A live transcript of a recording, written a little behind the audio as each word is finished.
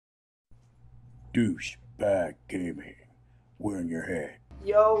Douchebag Gaming. Wearing your head.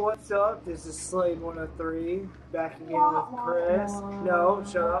 Yo, what's up? This is Slade103, back again with Chris. No,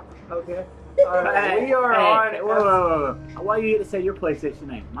 shut up. Okay. Alright, we are on... Whoa. Why do you get to say your PlayStation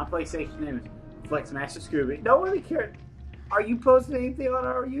name? My PlayStation name is Flexmaster Scooby. Nobody cares. Are you posting anything on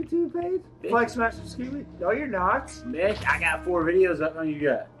our YouTube page? Flexmaster Scooby? No, you're not. Bitch, I got 4 videos up on you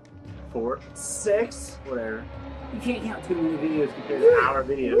got. 4? 6? Whatever. You can't count too many videos compared to our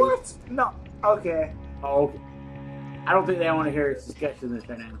videos. What? No. Okay. Oh, okay. I don't think they want to hear us discussion this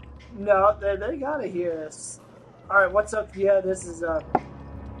right now. No, they gotta hear us. Alright, what's up? Yeah, this is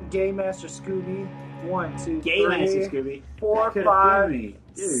Game Master Scooby. 1, 2, 3, Game Master Scooby. 4, 5,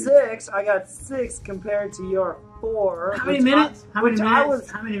 6. I got 6 compared to your 4. How many minutes? How many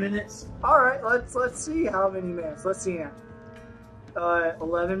minutes? Alright, let's see how many minutes. Let's see now.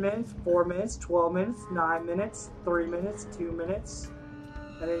 11 minutes, 4 minutes, 12 minutes, 9 minutes, 3 minutes, 2 minutes.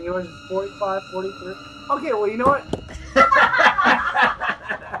 And then yours is 45, 43. Okay, well, you know what?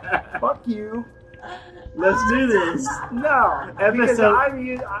 Fuck you. Let's do this. No. Because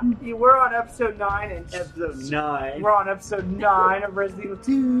we're on episode 9. And episode 9. We're on episode 9 of Resident Evil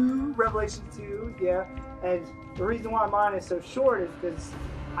 2, Revelation 2, yeah. And the reason why mine is so short is because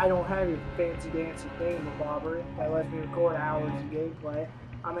I don't have your fancy dancy thingamabobber that lets me record hours of gameplay.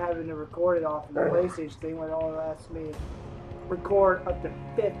 I'm having to record it off of the PlayStation thing, where it only lets me record up to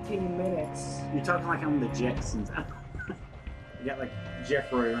 15 minutes. You're talking like I'm the Jetsons. You got like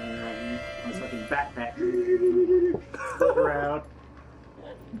Jeffrey running around on his fucking backpack. Flip around.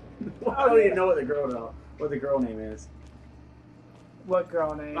 I don't even know what the girl name is. What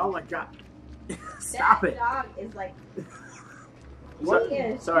girl name? Oh my god. Stop it. That dog is like...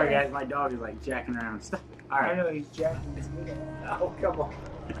 Sorry guys, my dog is like jacking around. Stop. Alright. I know he's jacking his head. Oh, come on.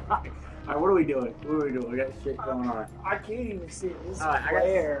 Alright, what are we doing? We got shit going on. I can't even see it. This is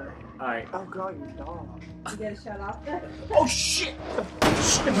glare. Alright. Oh god, your dog. You gotta shut off that. Oh shit!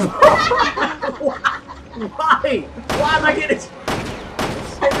 Why? Why am I getting...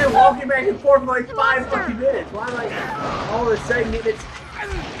 I've been walking back and forth for like 5 fucking minutes. Why am I all of a sudden getting it? I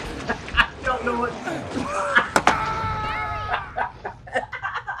don't know what...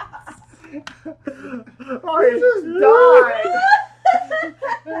 Oh, he just died!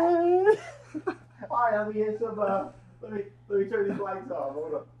 Alright, let me get some, let me turn these lights off.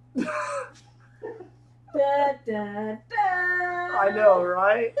 Hold up. Da, da, da. I know,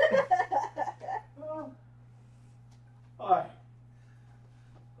 right? Alright.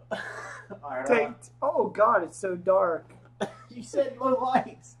 Oh god, it's so dark. You said no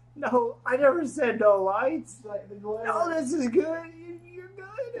lights. No, I never said no lights. Like the glare. No, this is good. You're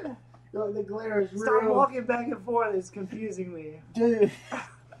good. No, the glare is real. Stop walking back and forth. It's confusing me. Dude.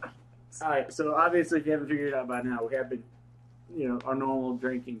 Alright, so obviously if you haven't figured it out by now, we have been, our normal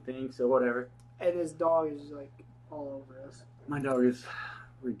drinking thing, so whatever. And his dog is like all over us. My dog is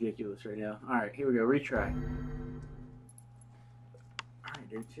ridiculous right now. Alright, here we go. Retry. Alright,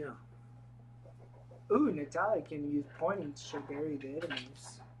 dude, chill. Ooh, Natalia can use pointing to show Barry the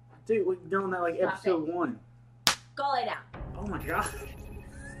enemies. Dude, we've done that like episode 1. Go lay down. Oh my god.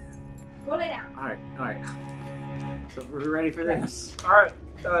 Go lay down. Alright. So we're ready for this. Alright,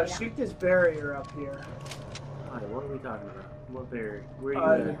 shoot this barrier up here. Alright, what are we talking about? What barrier? Where you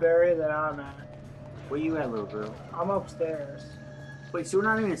at? The barrier that I'm at. Where you at, little girl? I'm upstairs. Wait, so we're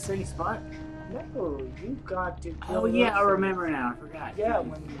not even in the same spot? No, you got to kill Oh yeah, I remember now. I forgot. Yeah,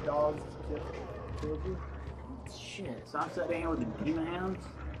 when the dogs killed you. Shit, so I'm sitting here with the demon hounds?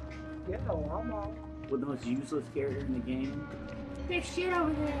 Yeah, well, I'm on. With the most useless character in the game. There's shit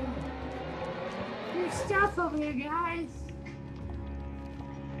over there. There's stuff over there, guys.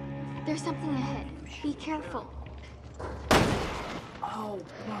 There's something ahead. Be careful. Oh,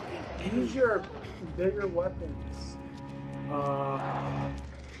 fucking use your bigger weapons.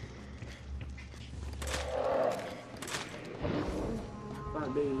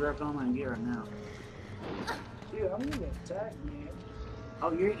 Five babies wrapped on my gear right now. Dude, I'm getting attacked, man.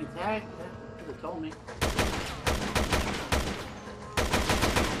 Oh, you're getting attacked? People told me.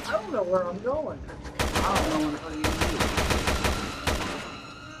 I don't know where I'm going. I don't know what the fuck you do.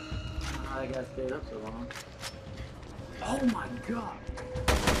 I gotta stay up so long. Oh my god!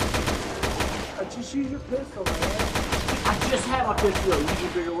 Just use your pistol, man. I just have a pistol. Use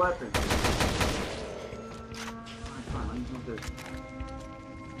your bigger weapon. Alright, fine. Let me this.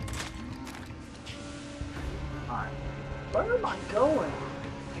 Alright. Where am I going?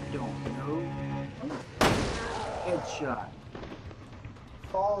 I don't know. Headshot.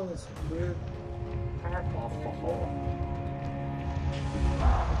 Follow this weird path off the hole.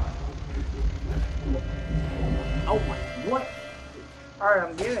 Oh my, what? Alright,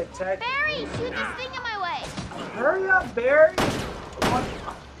 I'm getting attacked. Barry, shoot this thing in my way. Hurry up, Barry!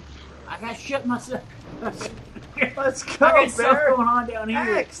 I got shut myself. Let's go, I got stuff Barry! going on down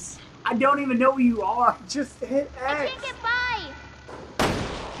here. X! I don't even know where you are. Just hit I X! can't get by.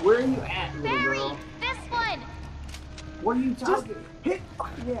 Where are you at, little Barry, girl? this one. What are you Just talking? hit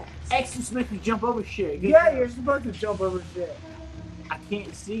X! X just makes me jump over shit. Yeah, you're supposed to jump over shit. I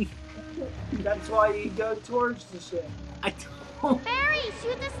can't see. That's why you go towards the shit. I don't. Barry,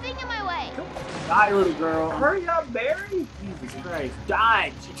 shoot this thing in my way. Die, little girl. Hurry up, Barry! Jesus Christ.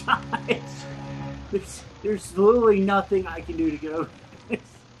 Dodge. Dodge. There's literally nothing I can do to get over this.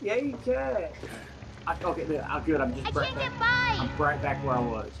 Yeah, you can. Okay, good. I'm just I right can't back. get by. I'm right back where I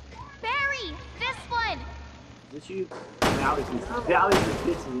was. Barry, this one. Is this you? Valley's is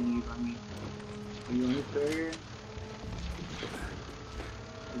pissing you. I mean, are you on this barrier?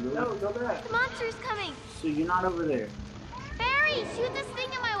 No, go back. The monster's coming. So you're not over there. Barry, shoot this thing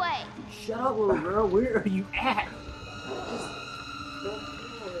in my way. Shut up, little girl. Where are you at?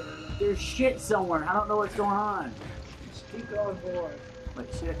 There's shit somewhere. I don't know what's going on. Just keep going forward.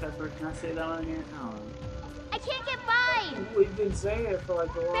 Like, see that cuss word? Can I say that on here? I don't know. I can't get by. We've been saying it for like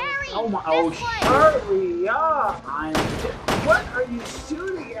a while. Barry, Oh my- this oh, one. Hurry up! I'm. What are you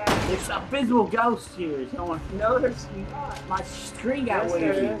shooting at? There's a visible ghost here. Someone. No, there's not. My string got Yes, wavy.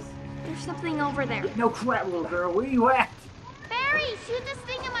 there is. There's something over there. No crap, little girl. Where you at? Barry, shoot this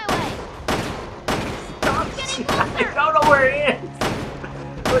thing in my way. Stop! Getting I closer. don't know where it is.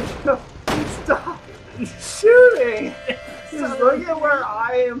 Stop shooting! Just look at where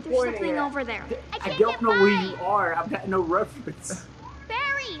I am There's pointing something at. over there. I I can't don't get know by. where you are. I've got no reference.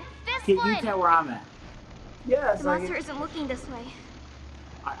 Barry, this Can one. you tell where I'm at? Yes, The I monster isn't looking this way.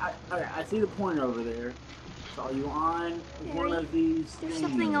 I see the pointer over there. So are you on one Barry, of these There's things?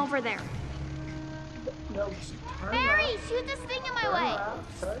 something over there. no, just turn Barry, around. shoot this thing in my Turn way. around,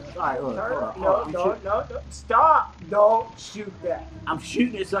 turn Alright, look, Turn hold on, around. hold No, on. no, stop! Don't shoot that. I'm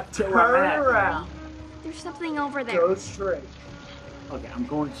shooting it so I can tell where I'm at. Turn around. There's something over there. Go straight. Okay, I'm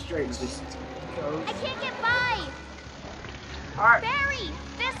going straight with this. Go. I can't get by. Alright, Barry,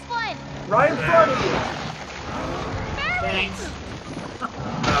 this one. right in front of you. Barry. Thanks.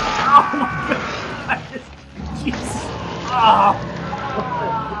 Oh my god! Jesus!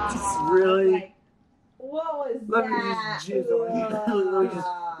 Oh! Just really? What was Let me that? just jizz on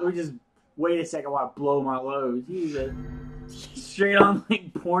you. Let me just wait a second while I blow my load. Jesus. Straight on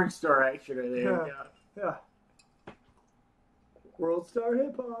like porn star action right there. Yeah. Yeah. World Star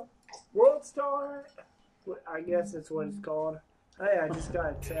Hip Hop. World Star. I guess that's what it's called. Hey, I just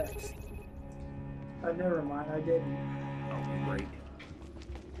got a text. Never mind, I didn't. Oh, great.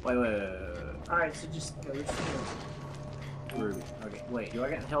 Wait. Alright, so just go straight. Ruby. Okay, wait. Do I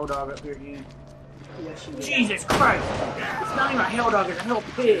got Hell Dog up here again? Yes, you did. Jesus Christ! It's not even a Hell Dog, it's a Hell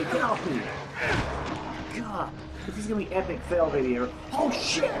Pig! Get off me! God, this is gonna be epic fail video. Oh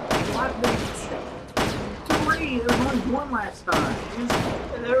shit! What? Three! There was only one last time.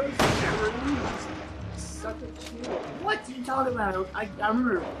 There was three. Suck at shit. What are you talking about? I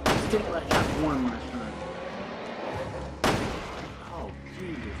remember sticking like shot one last time. Oh,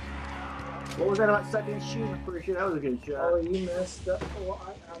 Jesus. What was that about sucking shoes? I'm pretty sure that was a good shot. Oh, you messed up. Well,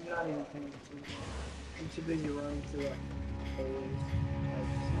 I'm not even paying attention. I'm too busy running through like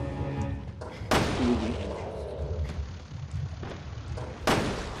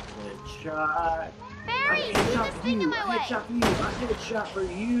Good shot. Barry, shoot this thing in my way. Headshot for you. I did a shot for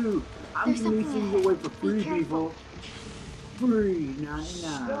you. I'm There's giving these something things away ahead. for Be free, careful. people. Free 99.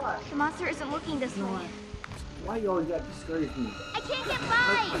 shot. The monster isn't looking this You know way. what? Why you always got to discourage me? I can't get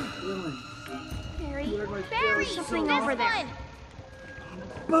Hurt by. my feelings. Barry, Where'd my Barry, feelings something go? over there.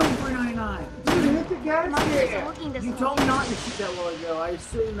 Boom for 99. Dude, hit the The gas monster isn't can. looking this You way. told me not to shoot that while ago. I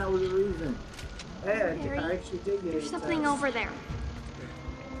assumed that was the reason. Hey, Barry, I actually did get There's it. something over there.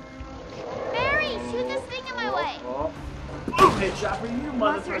 Barry, shoot this thing in my way. Oh. Boom! Headshot for you, The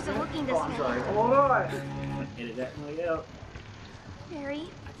monster isn't motherfucker. looking this Oh, I'm way. sorry. Hold on. Hit it that way out. Barry,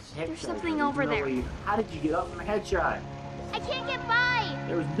 I just There's headshot something you. over No there. way. How did you get up from a headshot? I can't get by.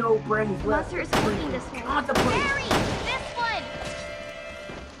 There was no brains The left. monster isn't looking this way. Contemplate. Barry, this one.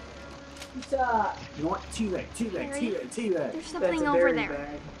 Stop. You want teabag, teabag, Barry, teabag, teabag. There's That's something a over berry there.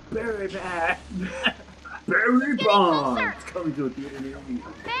 bag. Berry bag. Berry Getting bomb. closer. It's coming to a theater near me.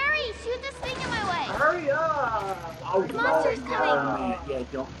 Barry, shoot this thing in my way. Hurry up! Oh, The monster's oh, coming. man.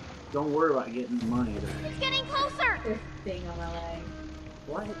 Yeah, don't worry about getting the money. It's getting closer. This thing on my leg.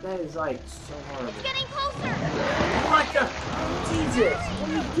 What? That is like so horrible. It's getting closer. What the? Jesus! What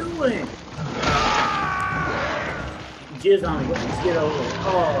are you doing? Jizz on me. Let's get over it.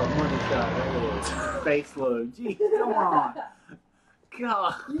 Oh, money shot. There it is. Face load. Gee, come on.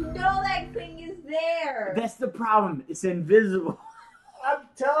 God. You know that thing is there. That's the problem. It's invisible. I'm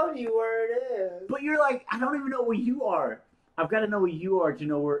telling you where it is. But you're like, I don't even know where you are. I've got to know where you are to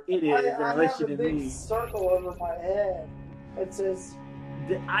know where it is in I relation have to a big me. circle over my head. It says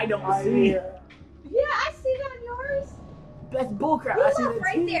I don't right see. here. Yeah, I see that on yours. That's bullcrap. You I see look that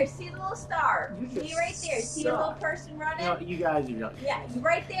right too. there. See the little star. You See just right there. See the little suck. person running? You know, you guys are like, Yeah,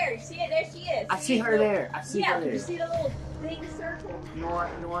 right there. See it? There she is. I see her there. I see yeah, her you there. see the little thing circle? You know what?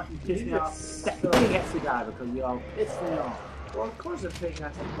 You know what? You piss You me off. just That suck. pig has to die because y'all piss me off. Well, of course a pig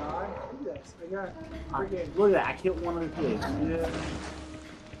has to die. Look at this. I got freaking. Look at that. I killed one of the pigs. Yeah.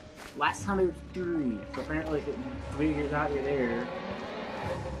 Last time there was 3. So apparently if it figures out you're there,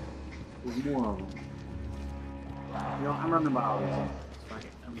 there's more of them. You know, I'm running by all these things. Fuck it.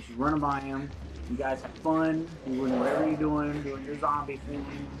 I'm just running by them. You guys have fun. You doing whatever you're doing your zombie thing.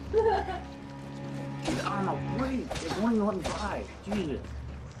 Dude, I don't know. Wait. They won't even let me by. Jesus.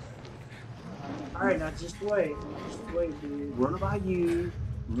 Alright, now just wait. Just wait, dude. Running by you.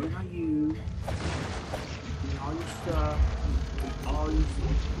 Running by you. Doing all your stuff. All your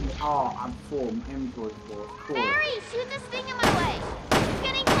stuff. Oh, I'm full. My inventory's full. Of course. Barry, shoot this thing in my way. It's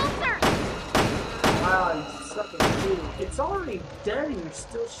getting closer. Wow, you suck at shooting. It's already dead and you're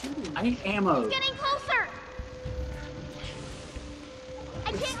still shooting. I need ammo. It's getting closer. I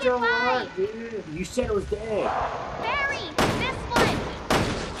It's can't still get by. alive, dude. You said it was dead. Barry, this one.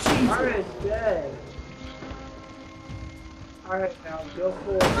 Jesus. Alright, it's dead. Alright, now go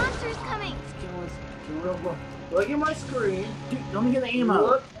for it. Monster's coming. Look at my screen. Dude, let me get the ammo.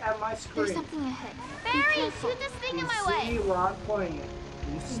 Look at my There's screen. something ahead. Barry, shoot this thing You in my see way. where I'm pointing it.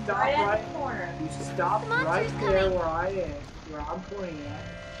 You stop Right at right. the corner. You stop The monster's right there coming. where I am. Where I'm pointing at.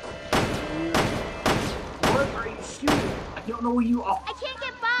 What are you shooting? I don't know where you are. I can't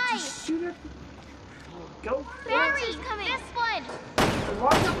get by. Just shoot it. Go. Barry, this one.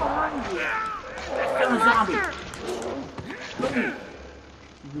 Walk up behind you. That's still a zombie. Monster.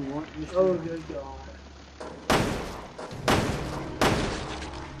 You want Mr. Oh, good God.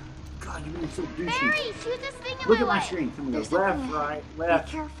 God, you're being so douchey. Barry, shoot this thing in Look my at my way. screen. Come on, There's go left, something right, Be left.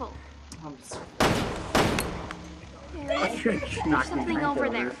 careful. I'm s- Barry, You're there's knocking your something drink over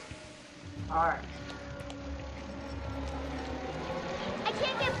there. Alright. I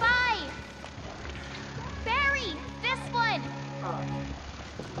can't get by. Barry, this one.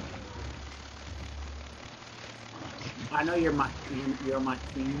 I know you're my team,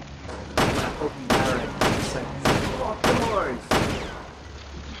 but I hope you got it. Lock doors.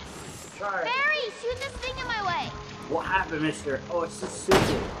 Try it. Barry, shoot this thing in my way. What happened, mister? Oh, it's just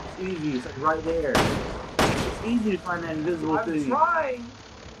simple. It's easy. It's like right there. It's easy to find that invisible I'm thing. trying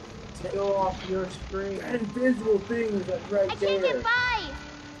to go off your screen. That invisible thing is like I right can't there. get by.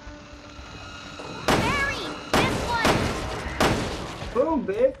 Barry, this one. Boom,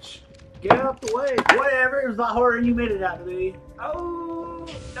 bitch. Get out the way. Whatever. It was a lot harder than you made it out to be. Oh,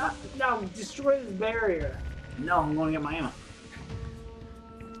 no, destroy this barrier. No, I'm going to get my ammo.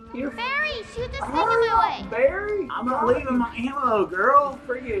 You're Barry, shoot this thing in Hurry my up, way. Barry. I'm not leaving my ammo, girl.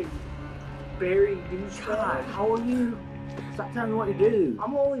 Friggin' Barry God, douchebag. how are you? Stop telling me what to do.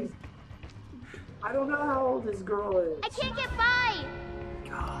 I'm only. I don't know how old this girl is. I can't get by.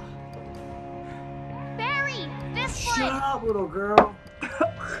 God. Barry, this Shut one. up, little girl.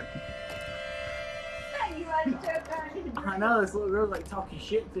 You want to choke on his I know this little girl's like talking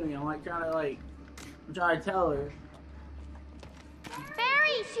shit to me. I'm like trying to tell her.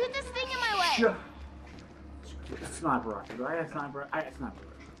 Barry, shoot this thing in my way. Shut. Sniper rifle. Do I have sniper? I got sniper rifle.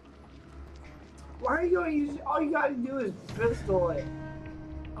 Why are you going to use? All you gotta do is pistol it.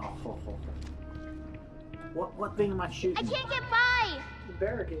 Oh, ho, ho. What thing am I I shooting? can't get by. The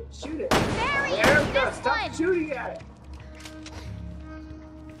barricade. Shoot it. Barry, There we go. this Stop one. shooting at it.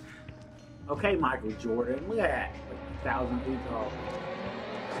 Okay, Michael Jordan. Look at that. Like 1,000 feet tall.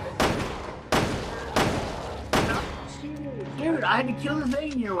 Stop shooting. Dude, I had to kill the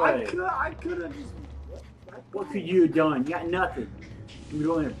thing in your way. I could have just. What could you have done? You got nothing. You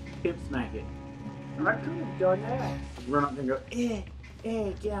go in and pimp smack it. I could have done that. Run up there and go,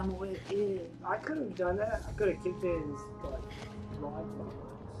 get out of my way, I could have done that. I could have kicked it in his butt.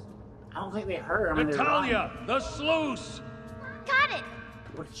 I don't think they hurt. I mean, they're Natalia, the sluice! Got it.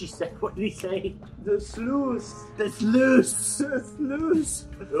 What did she say? What did he say? The sluice. The sluice. The sluice.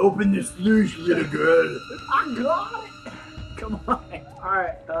 Open the sluice, little girl. I got it. Come on.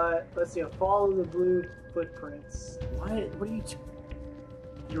 Alright, let's see. Follow the blue footprints. What are you...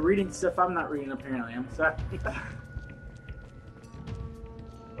 You're reading stuff I'm not reading, apparently. I'm sorry.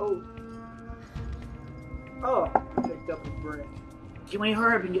 Oh. Oh, I picked up a brick. Can we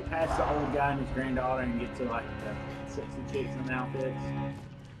hurry up and get past the old guy and his granddaughter and get to like the sexy chicks in the outfits?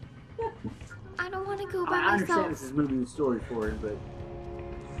 I don't want to go by I understand myself. this is moving the story forward, but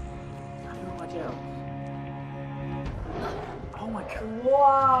I don't know much else. Oh my god.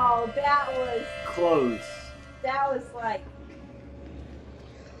 Whoa, that Close. was like,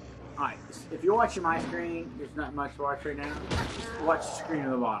 Alright, if you're watching my screen, there's not much to watch right now. Just watch the screen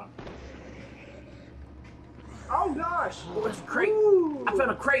on the bottom. Oh gosh! Oh, it's a crate. Ooh. I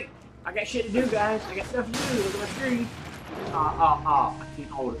found a crate. I got shit to do, guys. I got stuff to do. Look at my screen. I can't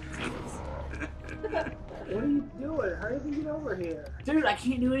hold it. What are you doing? Hurry up and get over here. Dude, I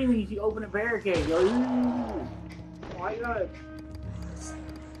can't do anything if you open a barricade. Yo, Why you gotta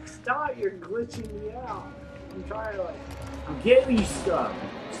stop? You're glitching me out. I'm trying to like. I'm giving you stuff.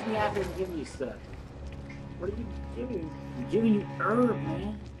 Just me out there and giving you stuff. What are you giving? I'm giving you herb,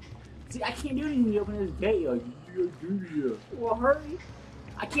 man. See, I can't do anything when you open this gate. Like, Well, hurry.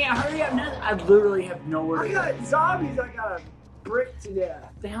 I can't hurry up nothing. I literally have nowhere I to got zombies. I got a brick to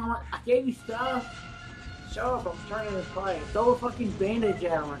death. the hell? I gave you stuff. Shut up! I'm turning the pipe. Throw a fucking bandage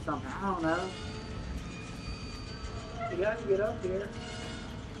at him or something. I don't know. You gotta get up here.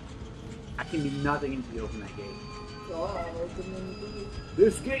 I can do nothing until you open that gate. So I'll open the gate.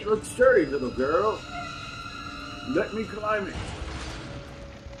 This gate looks sturdy, little girl. Let me climb it.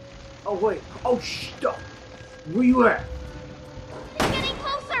 Oh, wait. Oh, stop. Where you at? It's getting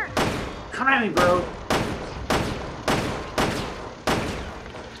closer. Come at me, bro.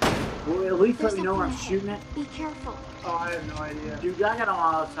 Well, at least let There's me know where I'm something shooting it. Be careful. Oh, I have no idea. Dude, I got a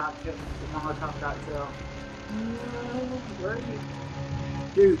Molotov cocktail. Where are you?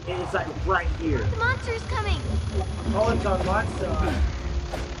 Dude, it's like right here. The monster's coming. Oh, it's on my side.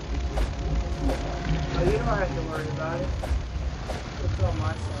 Oh, you don't have to worry about it. It's on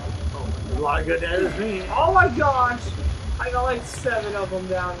my side. Oh, there's a lot of good at me. Oh my gosh! I got like 7 of them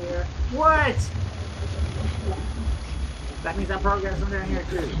down here. What? That means I probably got some down here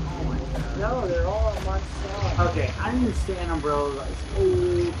too. Oh my god. No, they're all on my side. Okay, I understand Umbrella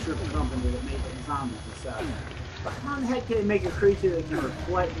is ultra company that makes zombies and stuff. But how in the heck can they make a creature that can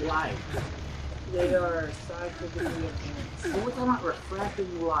reflect light? They are scientifically advanced. So we're talking about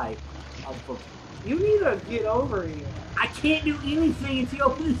refracting light off of. You need to get over here. I can't do anything until you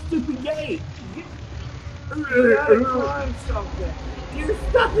open this stupid gate. You gotta climb something.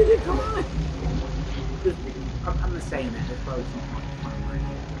 There's nothing to climb. I'm just saying that. There's probably something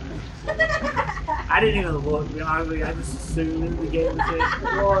on I didn't even look. You know, I just assumed the game was it.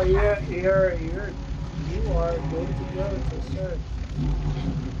 Well, you are good to go to search.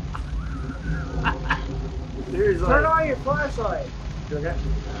 There's Turn like. on your flashlight. Okay.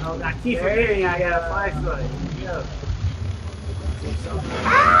 Oh, I keep forgetting I got a flashlight. Yeah.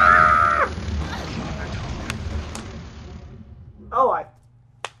 Oh,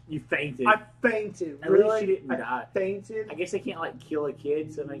 You fainted. I fainted. At least Really? you didn't I die. fainted. I guess they can't like kill a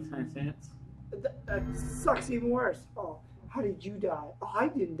kid, so it makes no sense. That sucks even worse. Oh, how did you die? Oh, I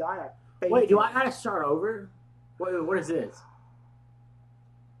didn't die. I fainted. Wait, do I gotta start over? Wait, what is this?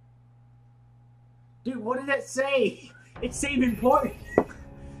 Dude, what did that say? It's saving point.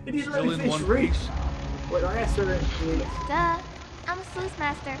 It didn't let Still me in finish one reading. piece. Wait, I gotta start over. Duh. I'm a sluice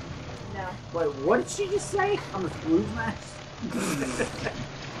master. no. Wait, what did she just say? I'm a blues master.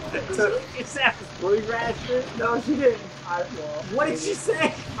 It's that blues master. No, she didn't. What did she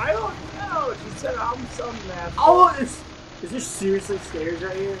say? I don't know. She said I'm some master. Oh, is there seriously stairs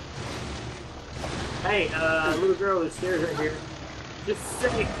right here? Hey, little girl, there's stairs right here. Just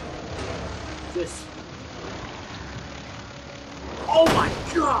say, just. Oh my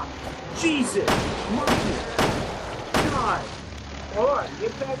God! Jesus! Monkey! God! Hold on,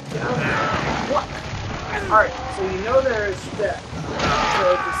 get back down. What? Alright, so you know there is steps.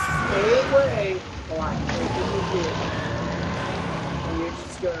 So just stay away while I'm taking the gear. And you're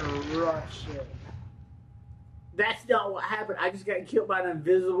just gonna rush it. That's not what happened. I just got killed by an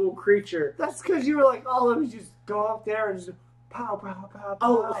invisible creature. That's because you were like, oh, let me just go up there and just pow, pow, pow, pow.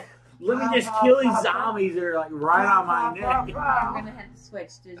 Oh, let me just Pow, kill pow, these pow, zombies that are like right pow, on my pow, neck. pow, I'm pow. gonna have to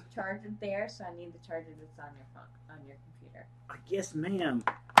switch. There's a charger there, so I need the charger that's on your phone, on your computer. I guess, ma'am.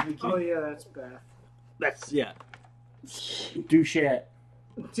 Oh, yeah, that's Beth. That's, yeah. Douchette.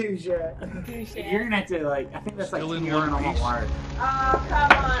 Touche. You're gonna have to, like, I think that's like Still in urine one on my piece. wire. Oh,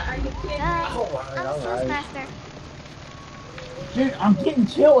 come on. Are you kidding me? Duh. I'm a sluice master. Dude, I'm getting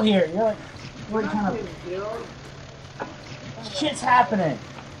killed here. You're like, what You're kind not of getting killed. shit's happening?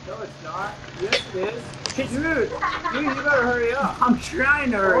 No, it's not. Yes, it is. Dude, you better hurry up. I'm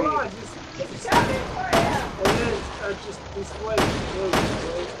trying to hurry. Hold on, just and then just wait.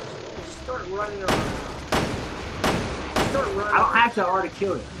 Just start running around. start running. I don't have to. I already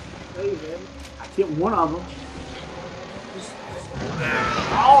killed it. No, you didn't. I killed one of them. Just,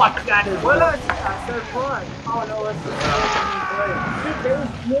 Oh, I got it. what else? I said run. Oh no, that's the play. Dude, there was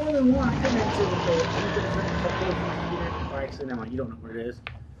more than one. I couldn't anticipate. Actually, never mind. You don't know where it is.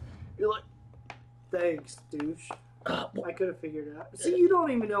 You're like, Thanks, douche. well, I could have figured it out. See, you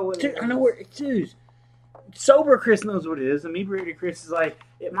don't even know what it dude, is. I know where it is. Sober Chris knows what it is. Inebriated Chris is like,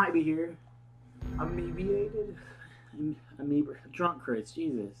 it might be here. Amoebiated? Drunk Chris,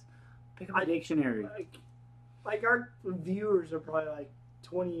 Jesus. Pick up a dictionary. Like our viewers are probably like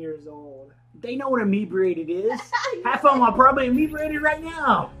 20 years old. They know what inebriated is. Half of them are probably inebriated right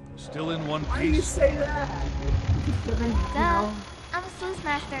now. Still in one Why do you piece. say that? Duh. I'm a sluice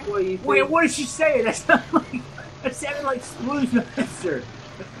master. What do you think? Wait, what did she say? That sounded like Splooge Master.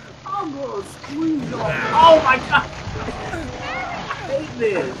 I'm gonna squeeze off. Oh my god! I hate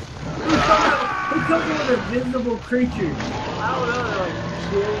this. Who comes up with invisible creatures? I don't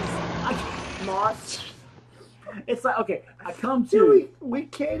know, they're like jizz, I can't- moths. It's like, okay, I come Dude, to. we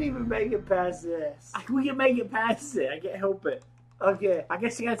can't even make it past this. We can make it past it. I can't help it. Okay, I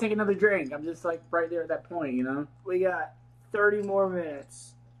guess you gotta take another drink. I'm just like right there at that point, you know? we got 30 more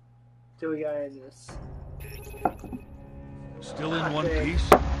minutes till we gotta end this. Still in one Okay.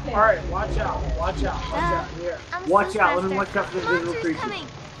 piece. Alright, watch out, watch out, watch out. Here. I'm a Watch sluice out. Let me master. watch out for the invisible Monsters creatures. coming.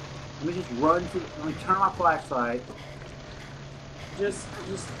 Let me just run to. Let me turn on my flashlight. Just,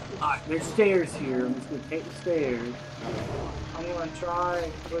 Alright, there's stairs here. I'm just gonna take the stairs. I'm gonna try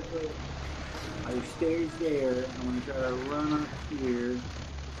quickly. There's stairs there. I'm gonna try to run up here.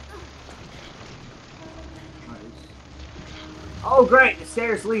 Oh, great! The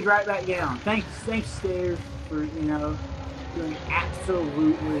stairs lead right back down. Thanks, stairs, for doing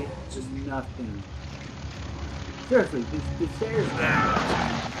absolutely just nothing. Seriously, the stairs down.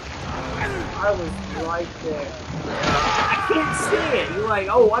 I was right there. I can't see it. You're like,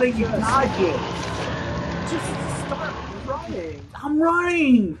 oh, why did you dodge it? Just start running.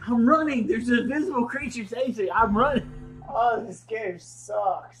 I'm running. There's an invisible creature chasing. I'm running. Oh, this game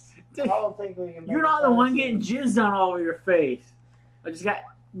sucks. I don't think we can. You're make not it the one past getting it. jizzed on all over your face. We just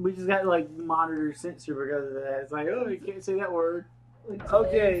got like monitor censor because of that. It's like, oh, you can't say that word.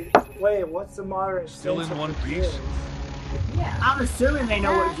 Okay, wait. What's the moderate? Still in sense of one the piece? jizz? Yeah. I'm assuming they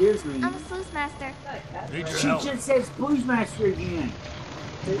know what jizz means. I'm a sluice master. Need your She help. just says Blues Master again.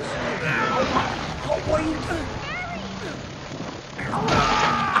 Did she? Oh, what are you doing?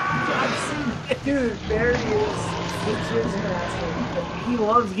 I've seen it. Dude, Barry is the jizz master. He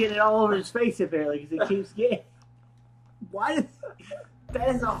loves getting it all over his face apparently because he keeps getting. Why? That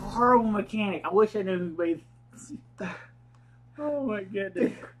is a horrible mechanic. I wish I knew who made. Oh my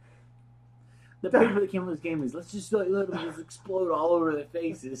goodness. The people that came up with this game is let's just let them just explode all over their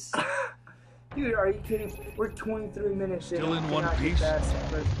faces. Dude, are you kidding? We're 23 minutes in. Still in I one cannot get piece? past that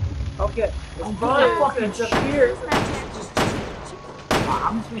first. Okay, I'm it's gonna fine. fucking It's a shoot. fear. Sluice master.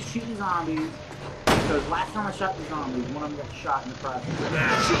 I'm just gonna shoot the zombies because last time I shot the zombies, one of them got shot in the process.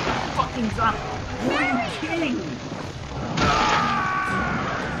 Shoot the fucking zombies! What are you kidding me?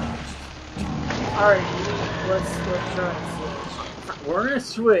 All right, let's try and switch. We're gonna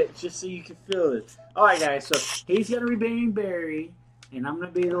switch just so you can feel it. All right, guys. So he's gonna be being Barry, and I'm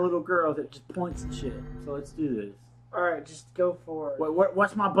gonna be the little girl that just points and shit. So let's do this. All right, just go for it.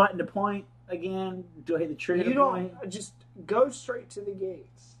 What's my button to point again? Do I hit the trigger You to point? don't just go straight to the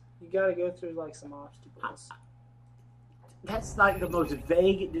gates. You got to go through like some obstacles. That's like the most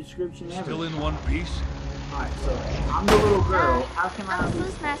vague description ever. Still in one piece. Alright, so I'm the little girl. How can I'm a I?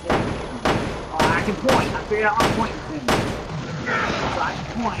 sluice master. Oh, I can point. I figured out my pointing thing. So I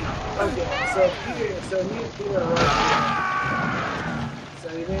can point. Okay, so you Peter right here. So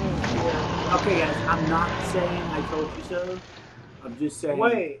you didn't Peter. Okay, guys, I'm not saying I told you so. I'm just saying.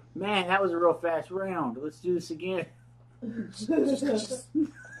 Wait. Man, that was a real fast round. Let's do this again.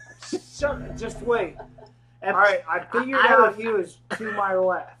 Just wait. All right, I figured out he was to my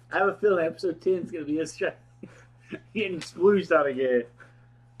left. I have a feeling episode 10 is going to be us getting splooged on again.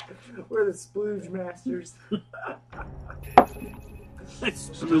 We're the splooge masters.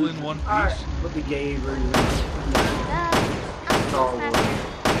 Still in one All right. piece. With the gay version. Duh. I'm a Star sluice Wars. master.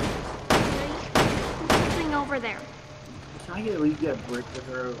 Something over there. Can I get at least get a brick to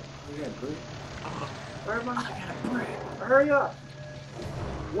throw? You got a brick? Where am I I? got a brick. Hurry up.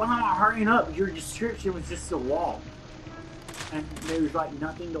 When I'm hurrying up, your description was just a wall. And there was like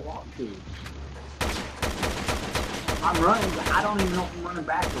nothing to walk to. I'm running, but I don't even know if I'm running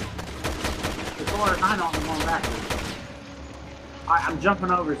backwards. As far as I know, I'm going backwards. Alright, I'm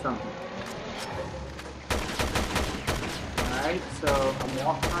jumping over something. Alright, so I'm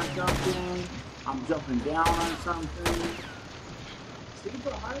walking on something. I'm jumping down on something.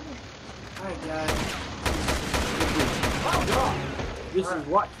 Alright, guys. Oh, God. This is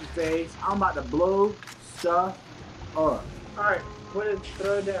Watch Your Face. I'm about to blow stuff up. Alright, throw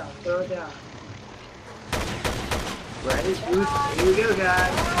it down. Throw it down. Ready? Here we go,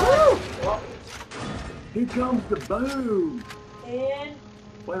 guys. Woo! Well, Here comes the boom. And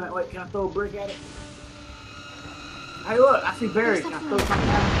Wait a minute, wait, can I throw a brick at it? Hey, look, I see Barry. Can I throw something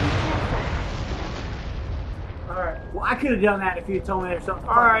at it? alright. Well, I could have done that if you had told me there's something.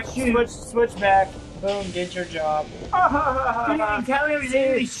 Alright, shoot. switch back. Boom, did your job. You didn't tell me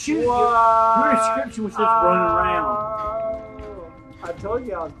everything. They shoot you. What? Your description was just running around. I told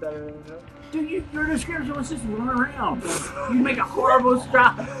you I was better than him. Dude, your description was just running around. You make a horrible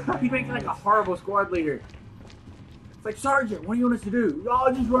You make like a horrible squad leader. It's like, Sergeant, what do you want us to do?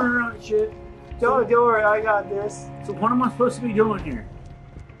 Y'all just running around and shit. Don't worry, I got this. So what am I supposed to be doing here?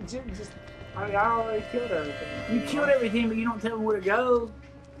 I already killed everything. You killed everything, but you don't tell me where to go.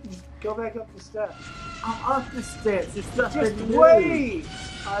 Just go back up the steps. I'm up the steps. There's stuff Just to do. wait!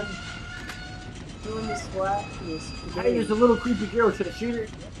 I'm doing this flat. Hey, there's a little creepy girl. Should I shoot her?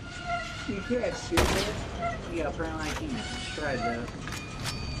 You can't shoot me. Yeah, apparently I can't. Let's try it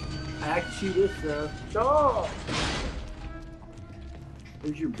though. I can shoot this though. Oh!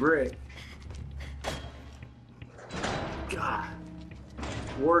 There's your brick. God.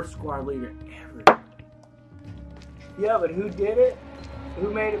 Worst squad leader ever. Yeah, but who did it?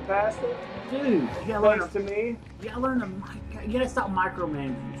 Who made it past it? Dude, you gotta learn Thanks to me? You gotta learn you gotta stop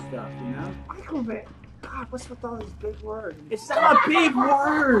micromanaging stuff, you know? Microman. God, what's with all these big words? It's not a big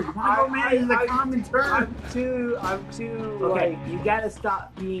word! Micromanage is a common term. I'm too Okay, like, you gotta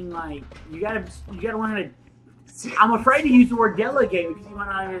stop being like, you gotta learn how to, I'm afraid to use the word delegate because you might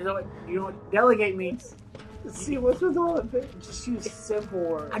not know what delegate means. see what's with all the big, just use simple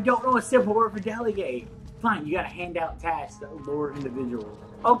words. I don't know a simple word for delegate. Fine, you gotta hand out tasks to lower individuals.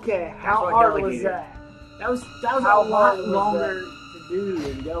 Okay, how what hard was delegated. that? That was How a lot hard was longer to do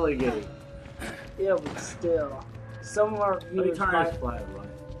than delegate. Yeah, but still. Some of our Let me viewers turn might, this flashlight on.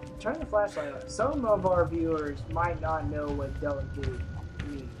 turn the flashlight on. Some of our viewers might not know what delegate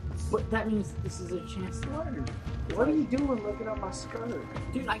means. But that means this is a chance to learn. What are you doing looking at my skirt?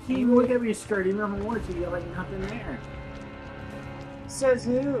 Dude, I can't even look at your skirt even if I wanted to. You're like nothing there. Says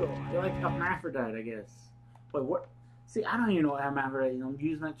who? You're like a hermaphrodite, I guess. Wait, what? See, I don't even know what hermaphrodite is. I'm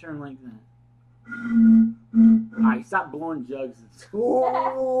using that term like that. Alright, stop blowing jugs.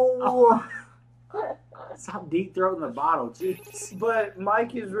 Oh. Stop deep throating the bottle, jeez. But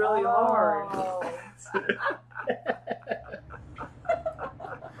Mike is really hard.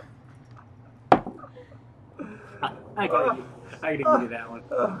 I gotta give you that one.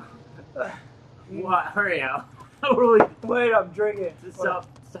 What? Hurry up. Really? Wait, I'm drinking. Stop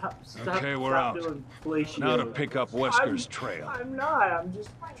Okay, we're out. doing fellatio. Now to pick up Wesker's trail. I'm not. I'm just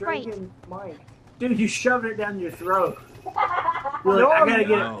drinking Mike. Dude, you shoved it down your throat. You're No, like, I gotta I'm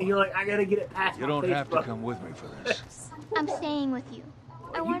get not. it. You're like, I gotta get it past You my don't face, have to bro. come with me for this. I'm staying with you.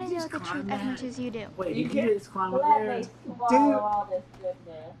 I You want to know just the climb truth as that. much as you do. Wait, You you can't- can't just climb up let there? me swallow Dude. all this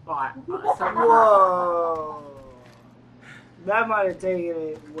goodness. Alright, Whoa. That might have taken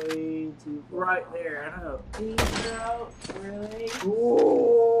it way too far. right there. I know. Deep throat, really?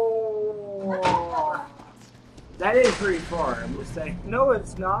 Whoa. That is pretty far. I'm just saying. No,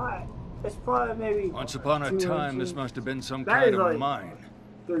 it's not. It's probably maybe. Once upon a 2 time, this inches. must have been some That kind is of like- mine.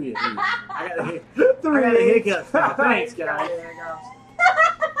 3 at least. I got the Three. hiccups now. Thanks, guys.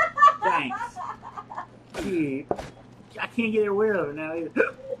 Thanks. Gee, I can't get away with it now either.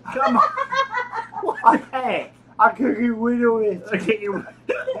 Come on. What the heck? I could get rid of it. I can't get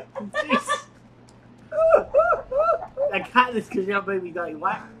Jeez. I got this because y'all made me like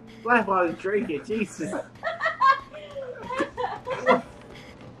laugh while I was drinking. Jesus.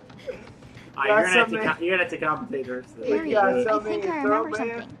 You're gonna have to compensate her. Harry, got I something think in I your throat, remember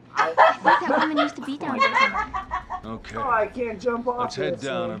man? something. That woman used to be down there somewhere. Okay. Oh, I can't jump off. Let's head this,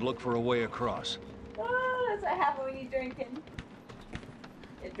 down so- and look for a way across. Oh, that's what happens when you're drinking.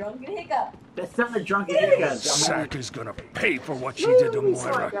 You're drunk and hiccup. That's not a drunken hiccup. Sack is gonna pay for what she did to It's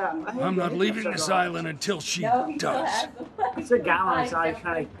like Moira. that. I hate I'm the not leaving hiccups this are gone. island until she No, he still does. has them. It's a guy on the side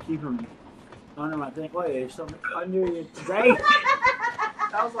trying to keep him under my thing. Wait, there's something. Under your Dang.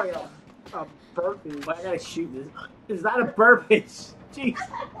 That was like a burpee. Wait, I gotta shoot this. It's not a burp, it's. Jeez.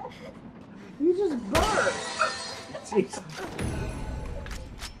 You just burped. Jeez.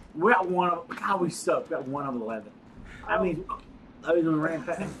 We're at one of. God, we suck. We got 1 of 11. I mean, we ran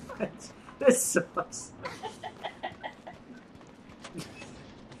past. This sucks.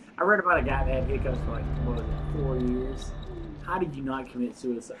 I read about a guy that had hiccups for like, what was it, 4 years. How did you not commit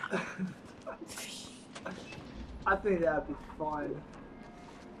suicide? I think that'd be fun.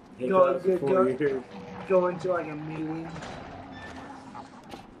 Hiccups go- before go- you- Go into like a meeting.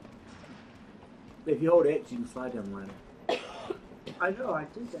 If you hold X, you can slide down the ladder. I know, I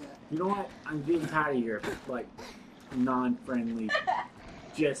did that. You know what? I'm getting tired of your like non-friendly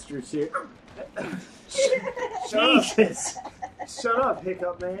gestures here. Jesus! Shut up,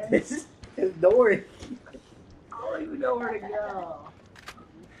 Hiccup Man. This is annoying. I don't even know where to go.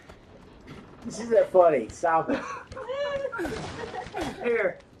 This isn't funny. Stop it.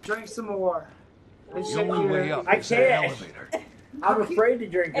 Here, drink some more. And The shake only your- way up I is the can't. elevator. I'm afraid to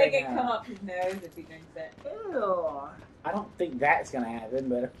drink It right can come now. up his nose if he drinks it. Ew. I don't think that's gonna happen,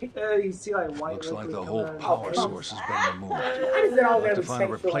 but You see like white Looks like liquid the coming whole out of power his source has been removed. how does it all I'll have go to find a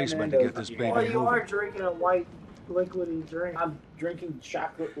sexual replacement to innuendo? get this Yeah. baby Well, you are moving. drinking a white liquidy drink. I'm drinking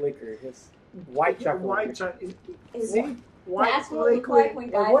chocolate liquor. It's white chocolate White liquor. chocolate. Is See? White That's what we look liquid. like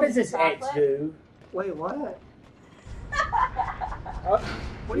when Well, guys what eat does this X chocolate? do? Wait, what? Uh,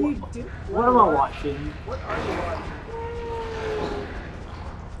 What do you do? what am I watching? What are you watching?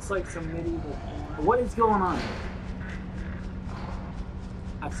 It's like some medieval porn. What is going on?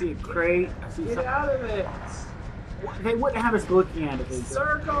 I see a crate. I see Get something. out of it. They wouldn't have us looking at it.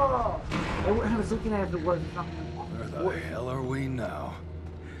 Circle. They wouldn't have us looking at it if it wasn't something. Where the hell are we now?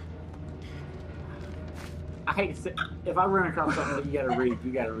 I hate to say, if I run across something that you gotta read,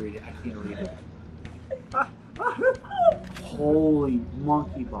 you gotta read it. I can't read it. Holy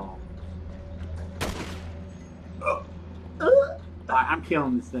monkey ball. Alright, I'm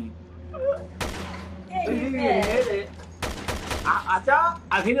killing this thing. Yeah, You you can did. hit it.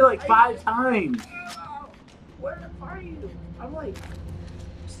 I've hit it like 5 times. Where are you? I'm like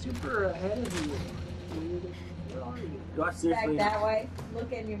super ahead of you. Dude. Where are you? Do I Back seriously? that way.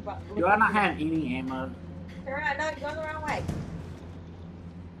 Look in your butt. Do I not have any ammo? Turn around. No, you're going the wrong way.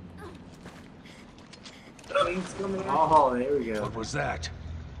 Things coming out. Oh, there we go. What was that?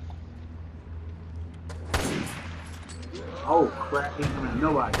 Oh crap, he's coming at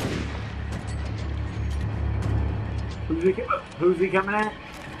nobody. Who's he coming at?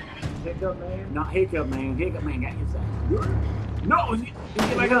 Hiccup Man. Not Hiccup Man. Hiccup Man got his ass. No, he's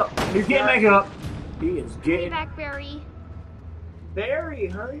getting back up. He's getting back up. He is Hurry getting. back, Barry. Barry,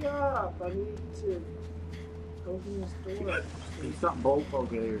 hurry up. I need to open this door. He's something bolt poke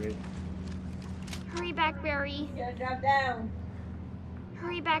there. Hurry back, Barry. You gotta drop down.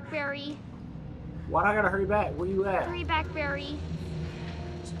 Hurry back, Barry. Why do I gotta hurry back? Where you at? Hurry back, Barry.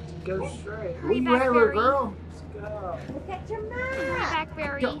 Go straight. Where you back, at, little Barry. girl? Let's go. Look at your Hurry map. back,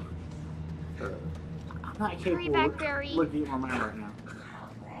 Barry. I'm not Hurry capable back, of Barry. looking at my map right now.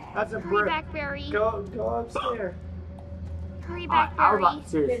 That's a Hurry brick. back, Barry. Go upstairs. Hurry back, I was Barry. about,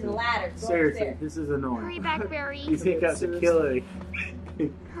 There's seriously, ladders. Go seriously, upstairs. this is Hurry annoying. back, Barry. These hiccups are killing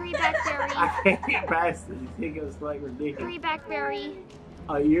me. Hurry back, Barry. I can't get past these hiccups like ridiculous. Hurry back, Barry.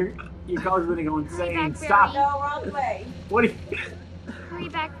 Oh, your car's gonna go insane. back, Stop. Barry. No, wrong way. What? Are you, Hurry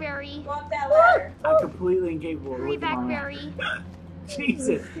back, Barry. Go up that ladder. I'm completely incapable of Hurry looking at back, my map. Barry.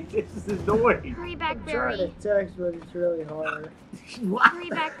 Jesus, this is annoying. Hurry back, I'm trying Barry. to text, but it's really hard. What? Hurry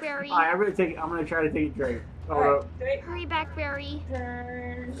back, Barry. All right, I'm gonna try to take it straight. Hold Alright, up. straight Hurry back, Barry.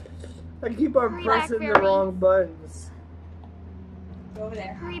 turn. I keep on Hurry back, pressing the Barry. wrong buttons. Go over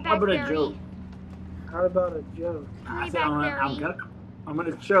there. Hurry How back, about a Barry. joke? How about a joke? I Hurry said back, I'm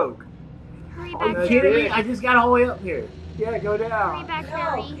gonna choke. Hurry Are you back, kidding Barry. me? I just got all the way up here. Yeah, go Hurry down. back, No,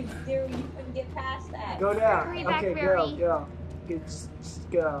 Barry. because you couldn't get past that. Go down. Hurry back, Okay, Barry. go. Just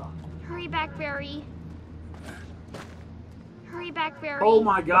go. Hurry back, Barry. Hurry back, Barry. Oh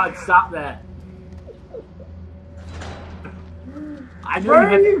my God! Stop that. I know Where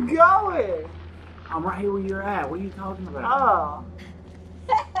are you had, you going? I'm right here where you're at. What are you talking about?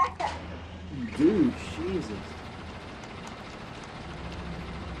 Oh. Dude, Jesus.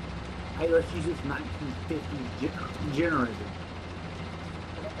 Hey, let's use this 1950 generator.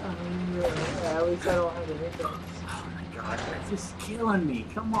 Yeah, at least I don't have the hiccups. Oh my God, that's just killing me.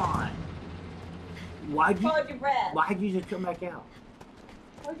 Come on. Why'd Hold your breath. you just come back out?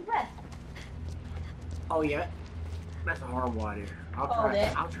 Hold your breath. Oh yeah, that's a horrible idea. I'll Hold try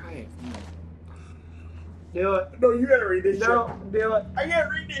it. it. I'll try it. Do it. No, you gotta read this No, do it. I can't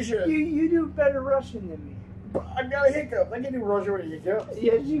read this shit. You do better Russian than me. I got a hiccup. I can do Russian with a hiccup.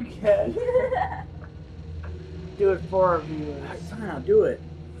 Yes, you can. Do it for our viewers. Somehow do it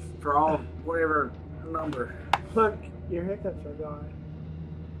for all whatever number. Look, your hiccups are gone.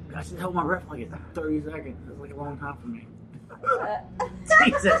 I should hold my breath like it's 30 seconds. That's like a long time for me. Uh,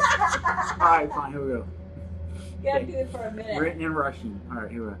 Jesus. All right, fine. Here we go. You gotta do it for a minute. Written in Russian. All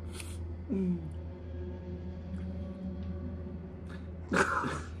right, here we go.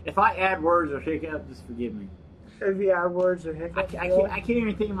 If I add words or hiccup, just forgive me. If you add words or I hiccups, can't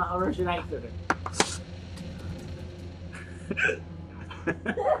even think of my Russian accent.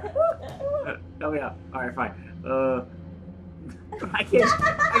 Help me out. Alright, fine. I can't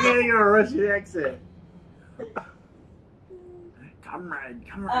think of a Russian accent. Comrade.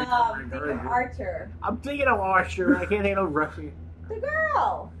 Think of Archer. I'm thinking of Archer. I can't think of Russian. The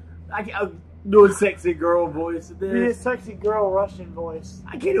girl. I can't do a sexy girl voice of be a this. sexy girl Russian voice.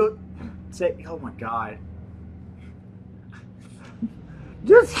 I can't do it. Oh my god.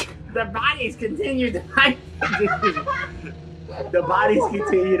 Just The bodies continue to the bodies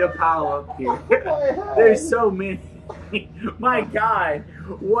continue to pile up here. There's so many. My God,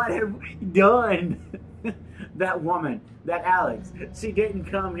 what have we done? That woman, that Alex, she didn't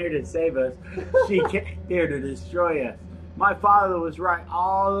come here to save us. She came here to destroy us. My father was right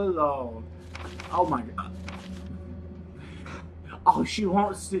all along. Oh my God. All she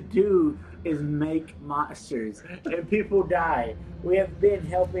wants to do is make monsters and people die. We have been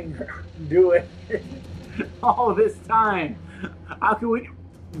helping her do it all this time. How can we?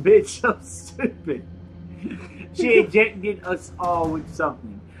 Bitch, so stupid. She injected us all with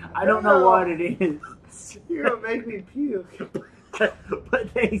something. I don't know what it is. you're gonna make me puke.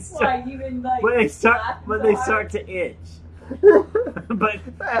 But they start. Why, you been like But they start. laughing But so they hard? start to itch. But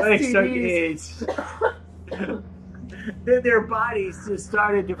they start to itch. Then their bodies just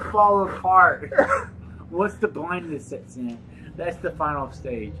started to fall apart. Once the blindness sets in, that's the final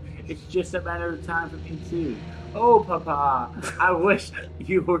stage. It's just a matter of time for me too. Oh, Papa, I wish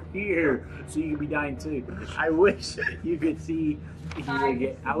you were here so you could be dying too. I wish you could see you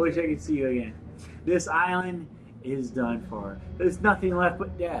again. I wish I could see you again. This island is done for. There's nothing left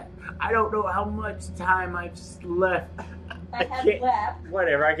but death. I don't know how much time I've left. I have can't- left.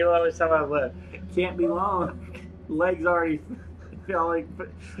 Whatever, I can know how much time I've left. Can't be long. Legs already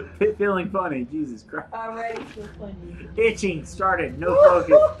feeling funny. Jesus Christ. Already so funny. Itching started. No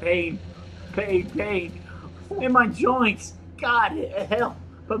focus. Pain. In my joints. God, hell.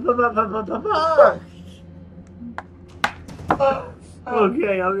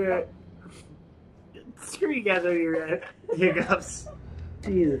 Okay. Screw you guys over your hiccups.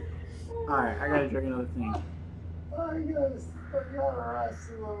 Jesus. Alright, I gotta drink another thing. I gotta rest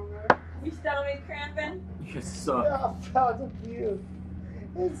a little bit. You stomach cramping? You suck. I'm about to puke.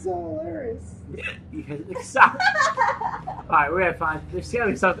 It's so hilarious. Stop. Alright, we're gonna find. There's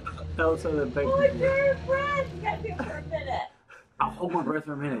gotta be something else other than Hold bacon. your breath. You gotta do it for a minute. I'll hold my breath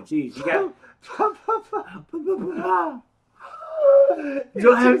for a minute. Jeez, you got.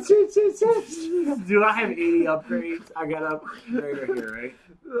 Do I have any upgrades? I got upgrade right here, right?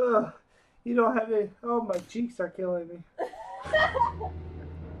 Ugh. You don't have any. Oh, my cheeks are killing me.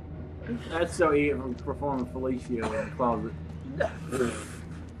 That's so easy from performing Felicio in the closet.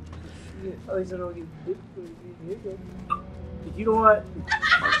 At least I don't get hiccups. You know what? Must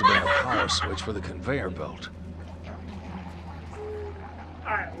have been a power switch for the conveyor belt.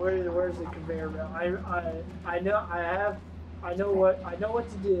 Alright, where's the conveyor belt? I know what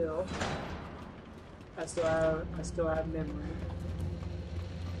to do. I still have memory.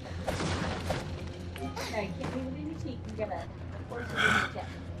 Okay, can't leave it in your cheek. You gotta force it in your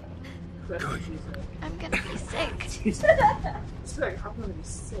chest. That's what she said. I'm gonna be sick. Sick. I'm gonna be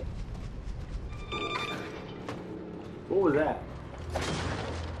sick. What was that?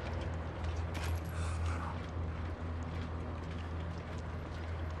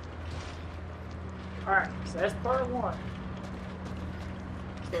 Alright, so that's part one.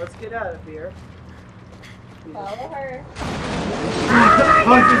 So let's get out of here. Follow her.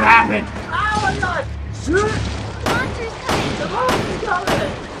 What just happened? Oh my god! Shoot it! Monster's coming. The monster's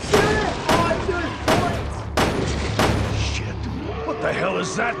coming! Shoot it! Oh, I'm doing points! Shit. What the hell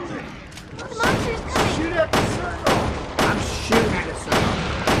is that thing? The monster's coming. Shoot at the circle! I'm shooting at a circle.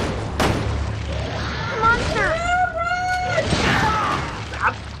 The monster.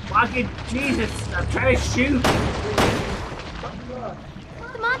 I'm fucking Jesus. I'm trying to shoot.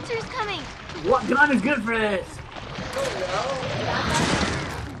 The monster's coming. What gun is good for this?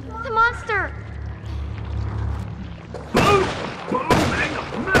 The monster. Boom! Boom! Magnum!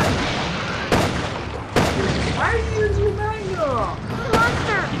 Why are you using Magnum? The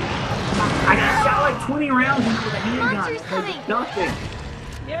monster. I shot like 20 rounds into the handgun. Monster's coming. Nothing.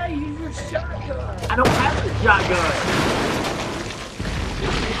 Yeah, use your shotgun. I don't have a shotgun. You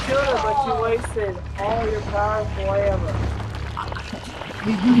should have, but you wasted all your powerful ammo.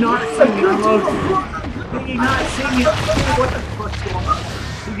 Did you not see me unload? Did you not see me? What the fuck's going on?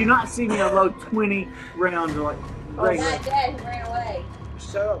 Did you not see me unload 20 rounds of like regular? Not dead. He ran away.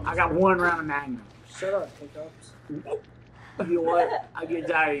 Shut up. I got 1 round of Magnum. Shut up, hiccups. You know what? I get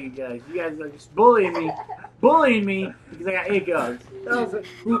tired of you guys. You guys are just bullying me because I got hiccups. That was like,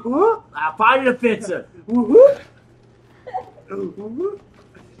 whoop, I find it offensive. whoop, whoop.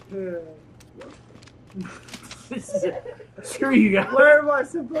 This is screw you guys. Where am I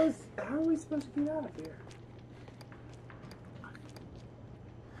supposed? How are we supposed to get out of here?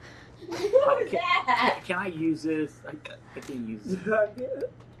 What is that? Can I use this? I can't use this. Did I get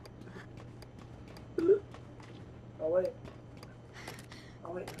it? Oh wait.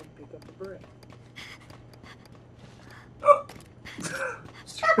 Oh wait, let me pick up the brick.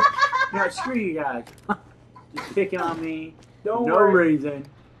 No, screw you guys. Just picking on me. Don't No worry, reason.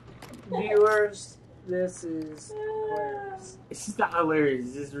 viewers. This is hilarious. It's just not hilarious.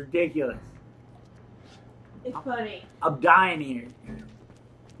 This is ridiculous. It's funny. I'm dying here.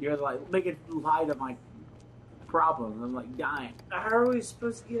 You're like making light of my problems. I'm like dying. How are we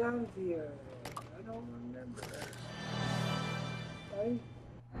supposed to get out of here? I don't remember. Right?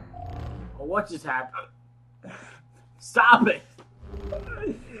 Oh, what just happened? Stop it!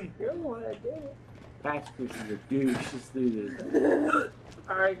 You're the one that did it. Patrick is a douche. Just do this.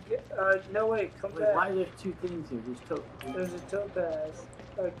 Alright, no wait, come Wait, back. why are there two things here? There's a topaz.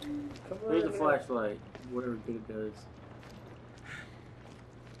 Come There's a over here. flashlight. Whatever good it does.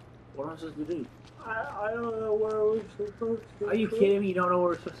 What am I supposed to do? I don't know where we're supposed to Are you go. kidding me? You don't know where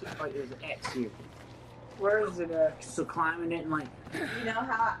we're supposed to? Like, there's an X here. Where is it X? So climbing it and like, You know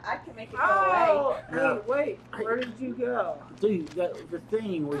how I can make it go Oh! away? Hey, wait. Where did you go? dude, the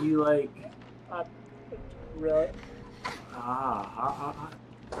thing where you like, Really?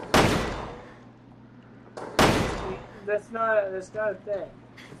 That's not a thing.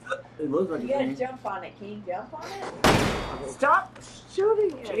 it looks like You a gotta thing. jump on it. Can you jump on it? Stop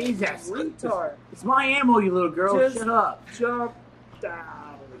shooting it. Jesus. Retard. It's my ammo, you little girl. Just- Shut up. Jump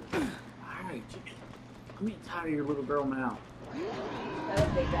down. Alright, I'm getting tired of your little girl mouth. That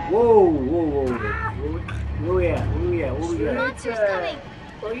was big bad. Whoa. Where we at? What we got? Monster's coming.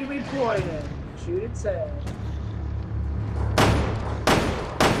 Look at me pointing. Shoot its head.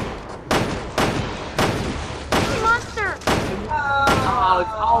 Monster. Oh, it's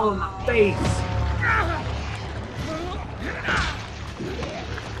all in my face.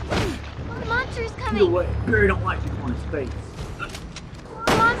 Monster's Get coming. away. Barry don't like you on his face.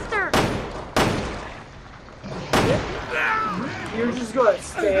 Monster. You're just gonna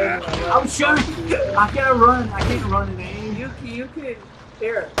stand there. I'm shooting. I can't run. I can't run in aim. You can.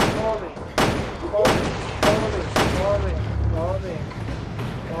 Here, follow me. Follow me. Follow me. Follow me. Follow me.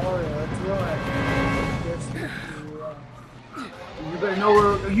 Follow me. Let's run. Just run. You better know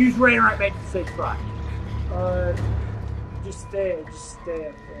where. You just ran right back to the safe spot. Just stay up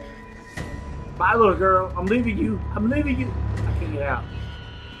there. Bye, little girl. I'm leaving you. I can't get out.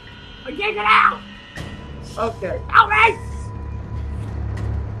 I can't get out. Okay. Help me!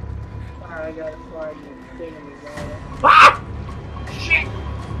 Alright, I gotta find the thing in the water. Ah! Shit!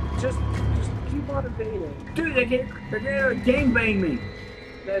 Just keep on evading. Dude, they're gonna gangbang me.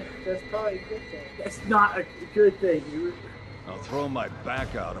 That's probably a good thing. That's not a good thing. I'll throw my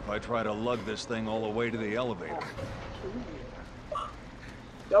back out if I try to lug this thing all the way to the elevator.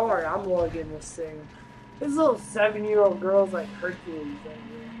 Don't worry, I'm lugging this thing. This little 7-year-old girl's like Hercules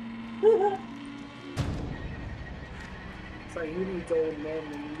over It's like, who needs old men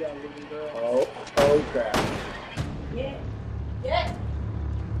when you got little girls? Oh crap. Yeah. Yeah.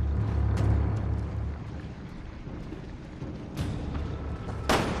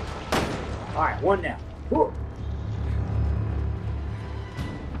 Alright, one down.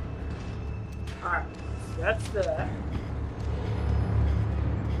 Alright, that's that.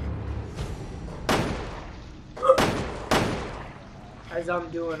 As I'm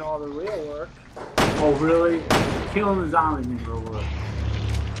doing all the real work. Oh, really? Killing the zombies in real work.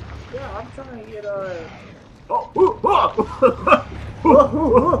 Yeah, I'm trying to get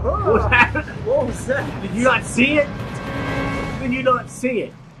What happened? What was that? Did you not see it? Did you not see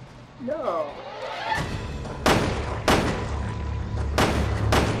it? No.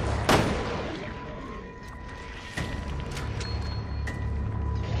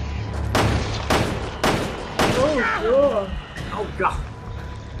 Oh, Oh god.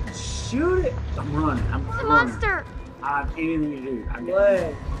 shoot it! I'm running. I'm It's a running. monster. I have anything to do. I'm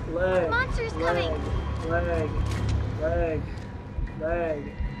Leg. Monster's coming. Leg.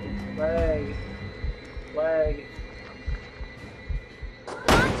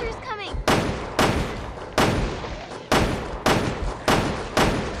 Monster's coming.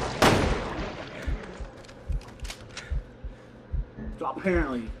 So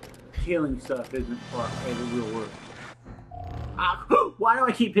apparently, killing stuff isn't part of the real work. Why do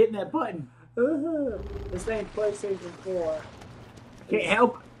I keep hitting that button? This ain't PlayStation 4. Can't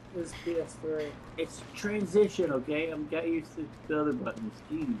help it. This is PS3. It's transition, okay? I'm got used to the other buttons.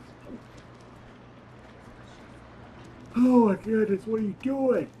 Jeez. Oh my goodness, what are you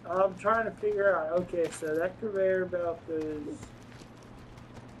doing? I'm trying to figure out. Okay, so that conveyor belt is.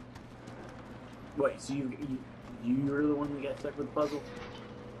 Wait, so you're the one that got stuck with the puzzle?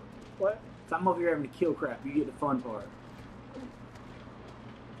 What? So I'm over here having to kill crap. You get the fun part.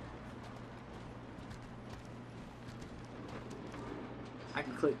 I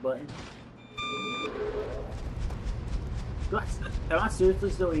can click button. Am I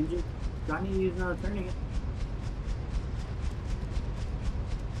seriously still injured? Do I need to use another tourniquet?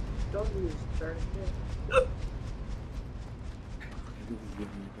 Don't use tourniquet.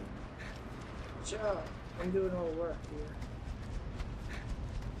 Job. I'm doing all the work here.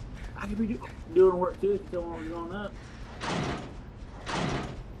 I could be doing work too if you don't want to going up.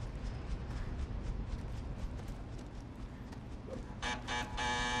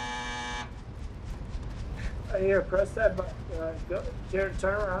 Here, press that button. Go, Jared,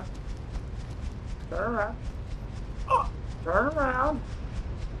 turn around. Turn around. Oh, turn around.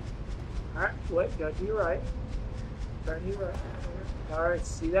 All right, wait, go to your right. Turn to your right. All right,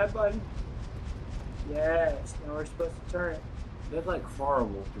 see that button? Yes. Now we're supposed to turn it. That's like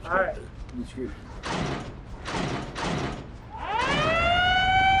horrible. All right. Description.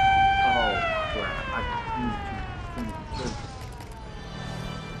 Oh crap!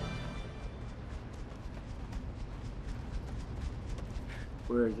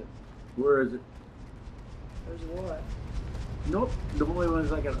 Where is it? Where is it? There's what? Nope. The only one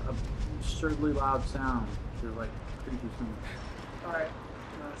is like a absurdly loud sound. There's like creepy sound. All right.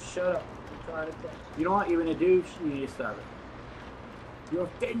 Now shut up. I'm trying to think. You know what you're gonna do? You need to stop it. You're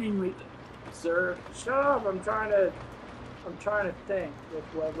offending me, sir. Shut up. I'm trying to think with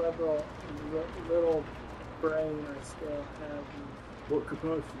what little brain I still have. What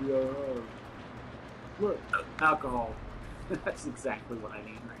capacity I have? Look, alcohol. That's exactly what I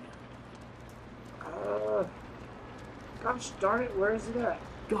need right now. Gosh darn it, where is it at?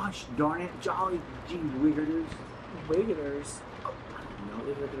 Gosh darn it, jolly gee wiggerters. Wiggeters. Oh, I don't know,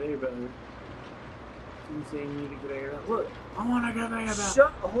 there's a conveyor belt here. You say you need a conveyor belt? Look, I want a conveyor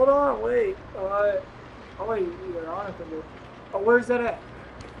belt. Hold on, wait. Oh wait, you're on a conveyor. Oh, where's that at?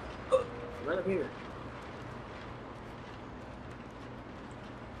 Right up here.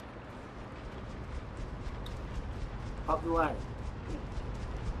 Up the ladder.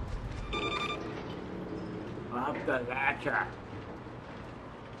 Up the ladder.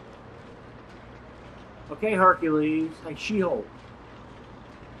 Okay, Hercules. Hey, She-Hulk.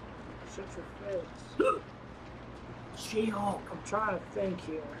 Shut your face. She-Hulk. I'm trying to think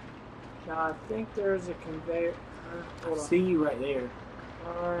here. Now, I think there's a conveyor. Hold I on. see you right there.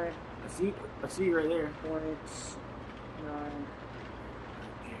 Alright. I see you right there. 0.9.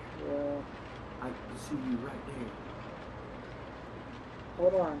 Well, I see you right there.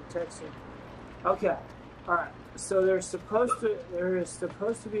 hold on, texting. Okay. Alright. So there is supposed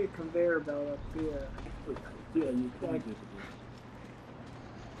to be a conveyor belt up here. Yeah, you can Like- do it.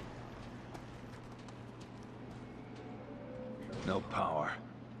 No power.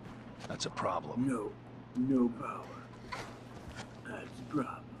 That's a problem. No power. That's a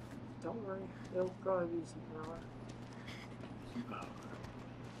problem. Don't worry, there'll probably be some power. Some power.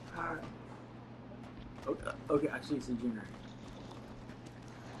 Alright. Okay, I see it's a generator.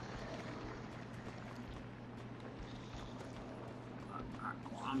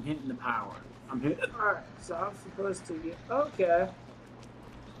 Well, I'm hitting the power. I'm hitting. Alright, so I'm supposed to get. Okay.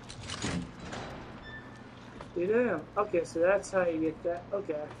 You do? Okay, so that's how you get that.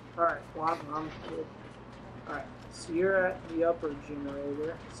 Okay. Alright, well, I'm good. Alright, so you're at the upper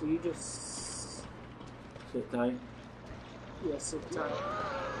generator. So you just. Sit tight. Yeah, sit tight.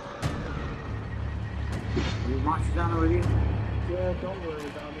 Are your monsters down over here? Yeah, don't worry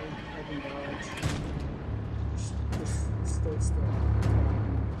about me. I can dodge. Just stay still.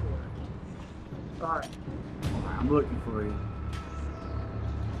 Alright. I'm looking for you.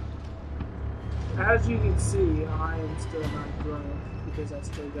 As you can see, I am still not grown because I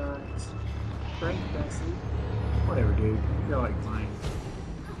still got brain capacity. Whatever, dude. You're like mine.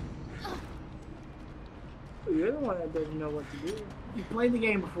 You're the one that doesn't know what to do. You played the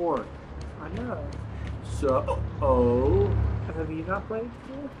game before. I know. So, oh. Have you not played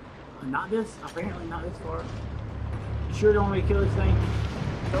before? Not this, apparently not this far. You sure don't want me to kill this thing?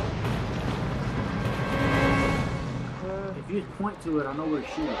 If you just point to it, I know where to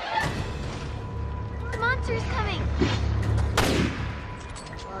shoot it. Monsters coming!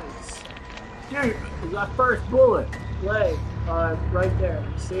 Nice. Here, it's our first bullet. Leg, right there.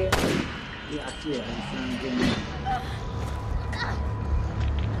 You see it? Yeah, I see it. I just trying to get in.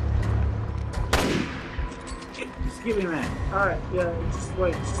 Just give me a minute. Alright, yeah, just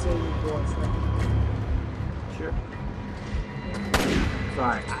wait, just save your voice. Sure.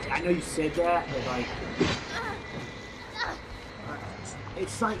 Sorry, I know you said that, but like,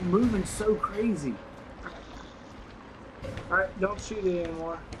 it's like moving so crazy. Alright, don't shoot it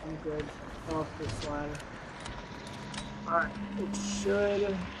anymore. I'm good. Off the slider. Alright, it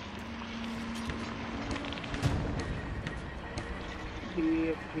should be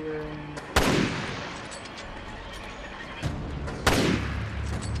appearing.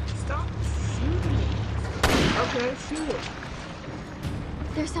 Stop shooting it. Okay, shoot it.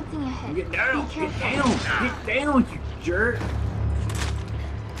 There's something ahead. Get down! Be Get careful. down! Get down, you jerk!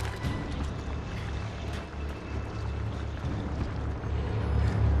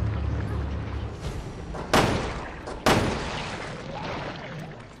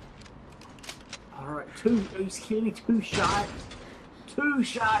 Alright, are you kidding me? 2 shots? 2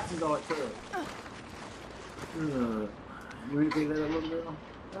 shots is all it took. You want to pick that up, little girl?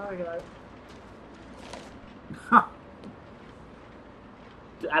 I got it.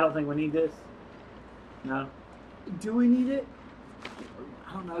 I don't think we need this. No? Do we need it?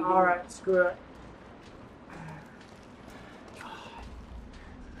 I don't know. Alright, screw it.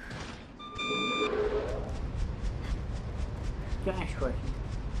 Can I ask a question?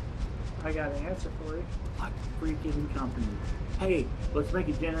 I got an answer for you. What freaking company? Hey, let's make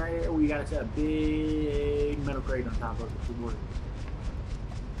a generator. We gotta set a big metal crate on top of it to work.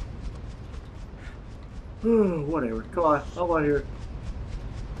 Whatever. Come on, over here.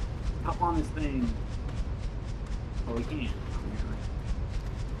 Hop on this thing. Oh, we can't.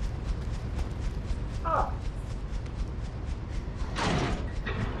 Oh.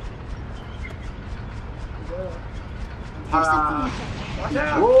 There's something ahead. Watch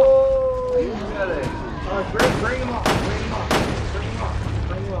out! Whoa! You got it. Bring him off. Bring him off. Bring him off.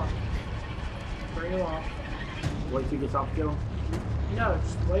 Bring him off. Bring him off. Wait till he gets off the kill. No,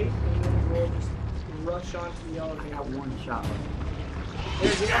 just wait and then we'll just rush onto the I elevator. got 1 shot left.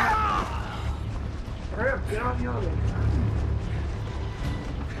 There's the elevator. Hurry up, get on the elevator.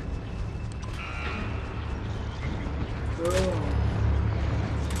 Boom.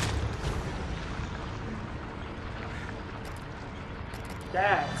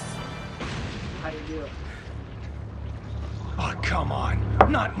 That's how you do it. Oh, come on.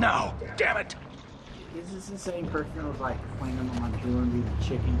 Not now. Damn it. Is this the same person that was like playing on my drill and the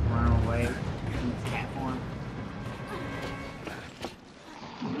chicken running away in the cat farm?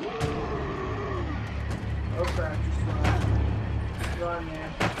 Oh crap, just run. Just run, man.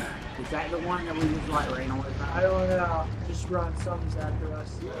 Is that the one that we just like ran away from? I don't know. Just run. Something's after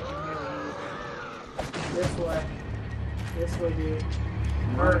us. This way. This way, dude.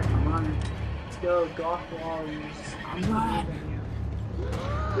 Hurry. I'm running. Let's go. Golf ball. I'm running.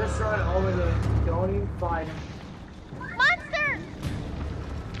 Just run all the way. Don't even fight him. Monster!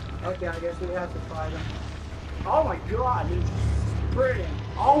 Okay, I guess we have to fight him. Oh my god, he's sprinting.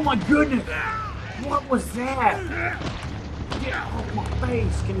 Oh my goodness! What was that? Get off my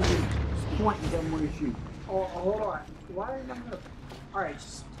face! Can you just point and tell me where to shoot? Oh, hold on. Why are you not gonna... Alright,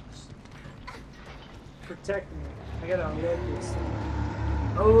 just protect me. I gotta unload this thing.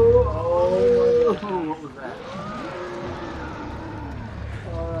 Oh, what was that?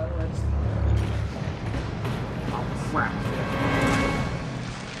 Let's... Oh crap!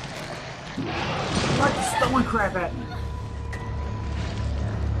 Like just throwing crap at me.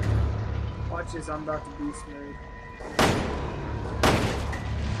 Watch this, I'm about to beast mode.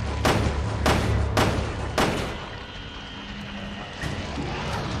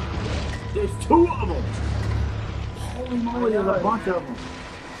 There's 2 of them. Holy moly, there's a bunch of them.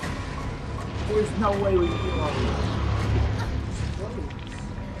 There's no way we can kill all of them.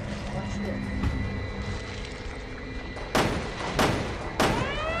 Watch this.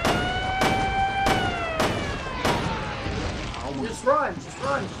 Just run, just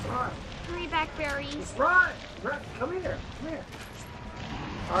run, just run. Hurry back, berries. Just run. Run. Come here, come here.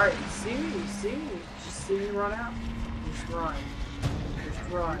 Alright, you see me, you see me. Just see me run out. Just run.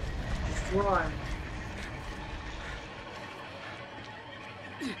 Just run. Just run.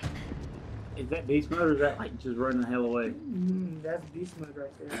 Is that beast mode or is that like just running the hell away? That's beast mode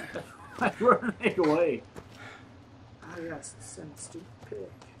right there. Like running the heck away. I gotta send a stupid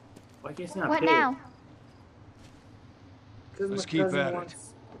pic. Why can't it's not What pig? now? Let's keep at it.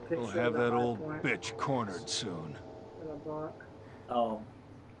 We'll have that old bitch cornered soon. That I bought. Oh.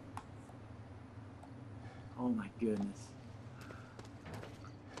 Oh my goodness.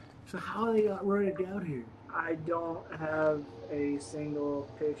 So how they got running down here? I don't have a single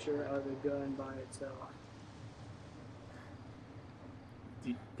picture of a gun by itself.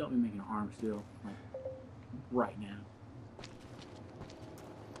 Dude, don't be making arms still, like, right now.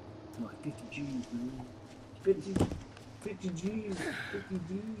 I'm like 50 G's, man. 50 G's. 50 G's.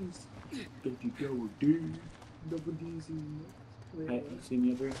 50 double D's. Double D's. Hey, you see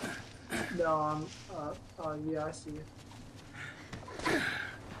me up here? No, I'm, yeah, I see it.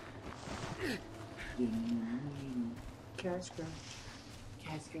 Cat scratch.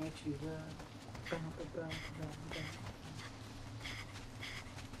 Cat scratch you love.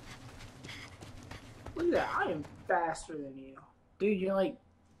 Look at that, I am faster than you. Dude, you're like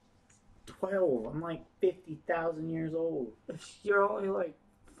 12. I'm like 50,000 years old. You're only like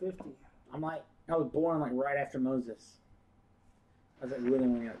 50. I'm like, I was born like right after Moses. I was like really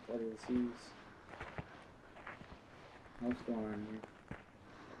only got bloody the seas. What's going on here?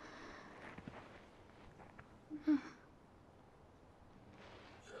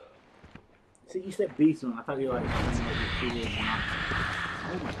 See, you said beast one. I thought you were like oh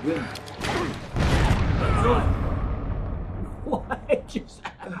my goodness. What just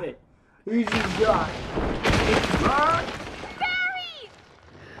happened? Who just died? Barry!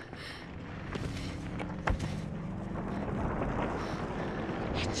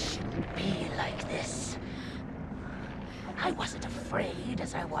 It shouldn't be like this. I wasn't afraid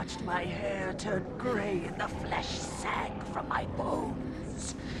as I watched my hair turn gray and the flesh sag from my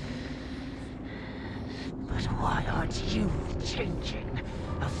bones. But why aren't you changing?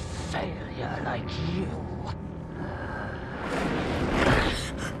 A failure like you.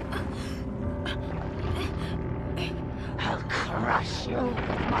 I'll crush you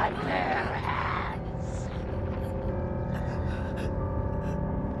with my bare hands.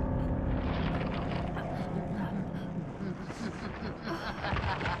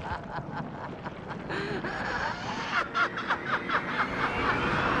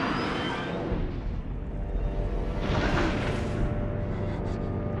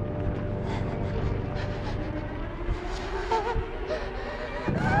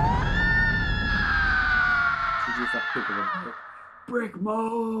 She just like pick it up. Brick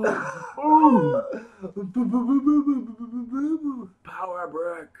mode! Ooh! Power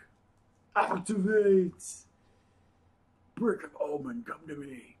brick! Activate! Brick of Omen, come to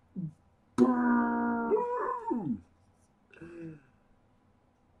me!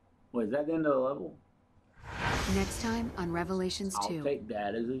 Wait, is that the end of the level? Next time on Revelations I'll 2. take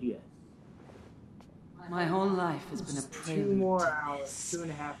that as a yes. My whole life has been a 2 prelude more to hours.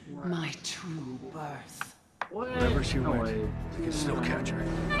 2.5 more. my true birth. Wherever she No went, way. you can still catch her.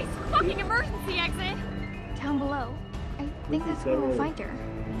 Nice fucking emergency exit! Down below. I think that's where we'll find her.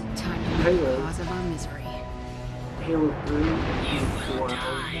 Time to know the cause of our misery. Halo 3 in 4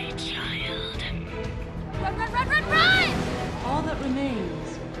 hours. Die, child. Run, run, run, run, run! All that remains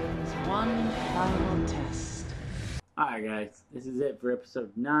is one final test. Alright guys, this is it for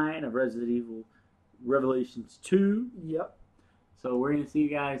episode 9 of Resident Evil Revelations 2. Yep. So we're going to see you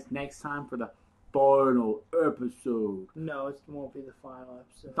guys next time for the final episode. No, it won't be the final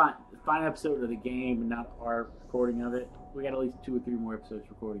episode. Final episode of the game and not our recording of it. We got at least 2 or 3 more episodes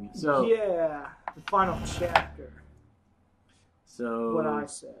recording it. So yeah, the final chapter. So What I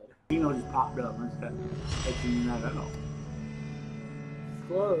said. Email just popped up and it's got Xing that out.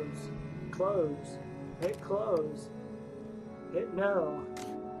 Close. Close. Hit close. Hit no.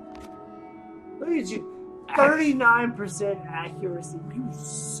 Look at you. 39% accuracy. You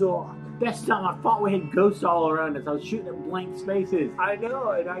suck. Best time I fought, we had ghosts all around us. I was shooting at blank spaces. I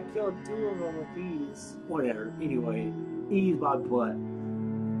know, and I killed 2 of them with ease. Whatever. Anyway, ease by butt.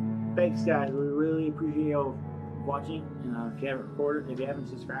 Thanks, guys. We really appreciate you watching. If you haven't recorded, if you haven't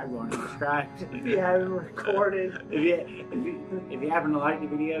subscribed, go on and subscribe. If you haven't recorded. if you happen to like the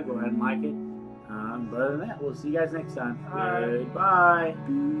video, go ahead and like it. But other than that, we'll see you guys next time. All right. Goodbye.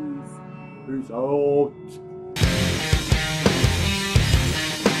 Peace. Peace out.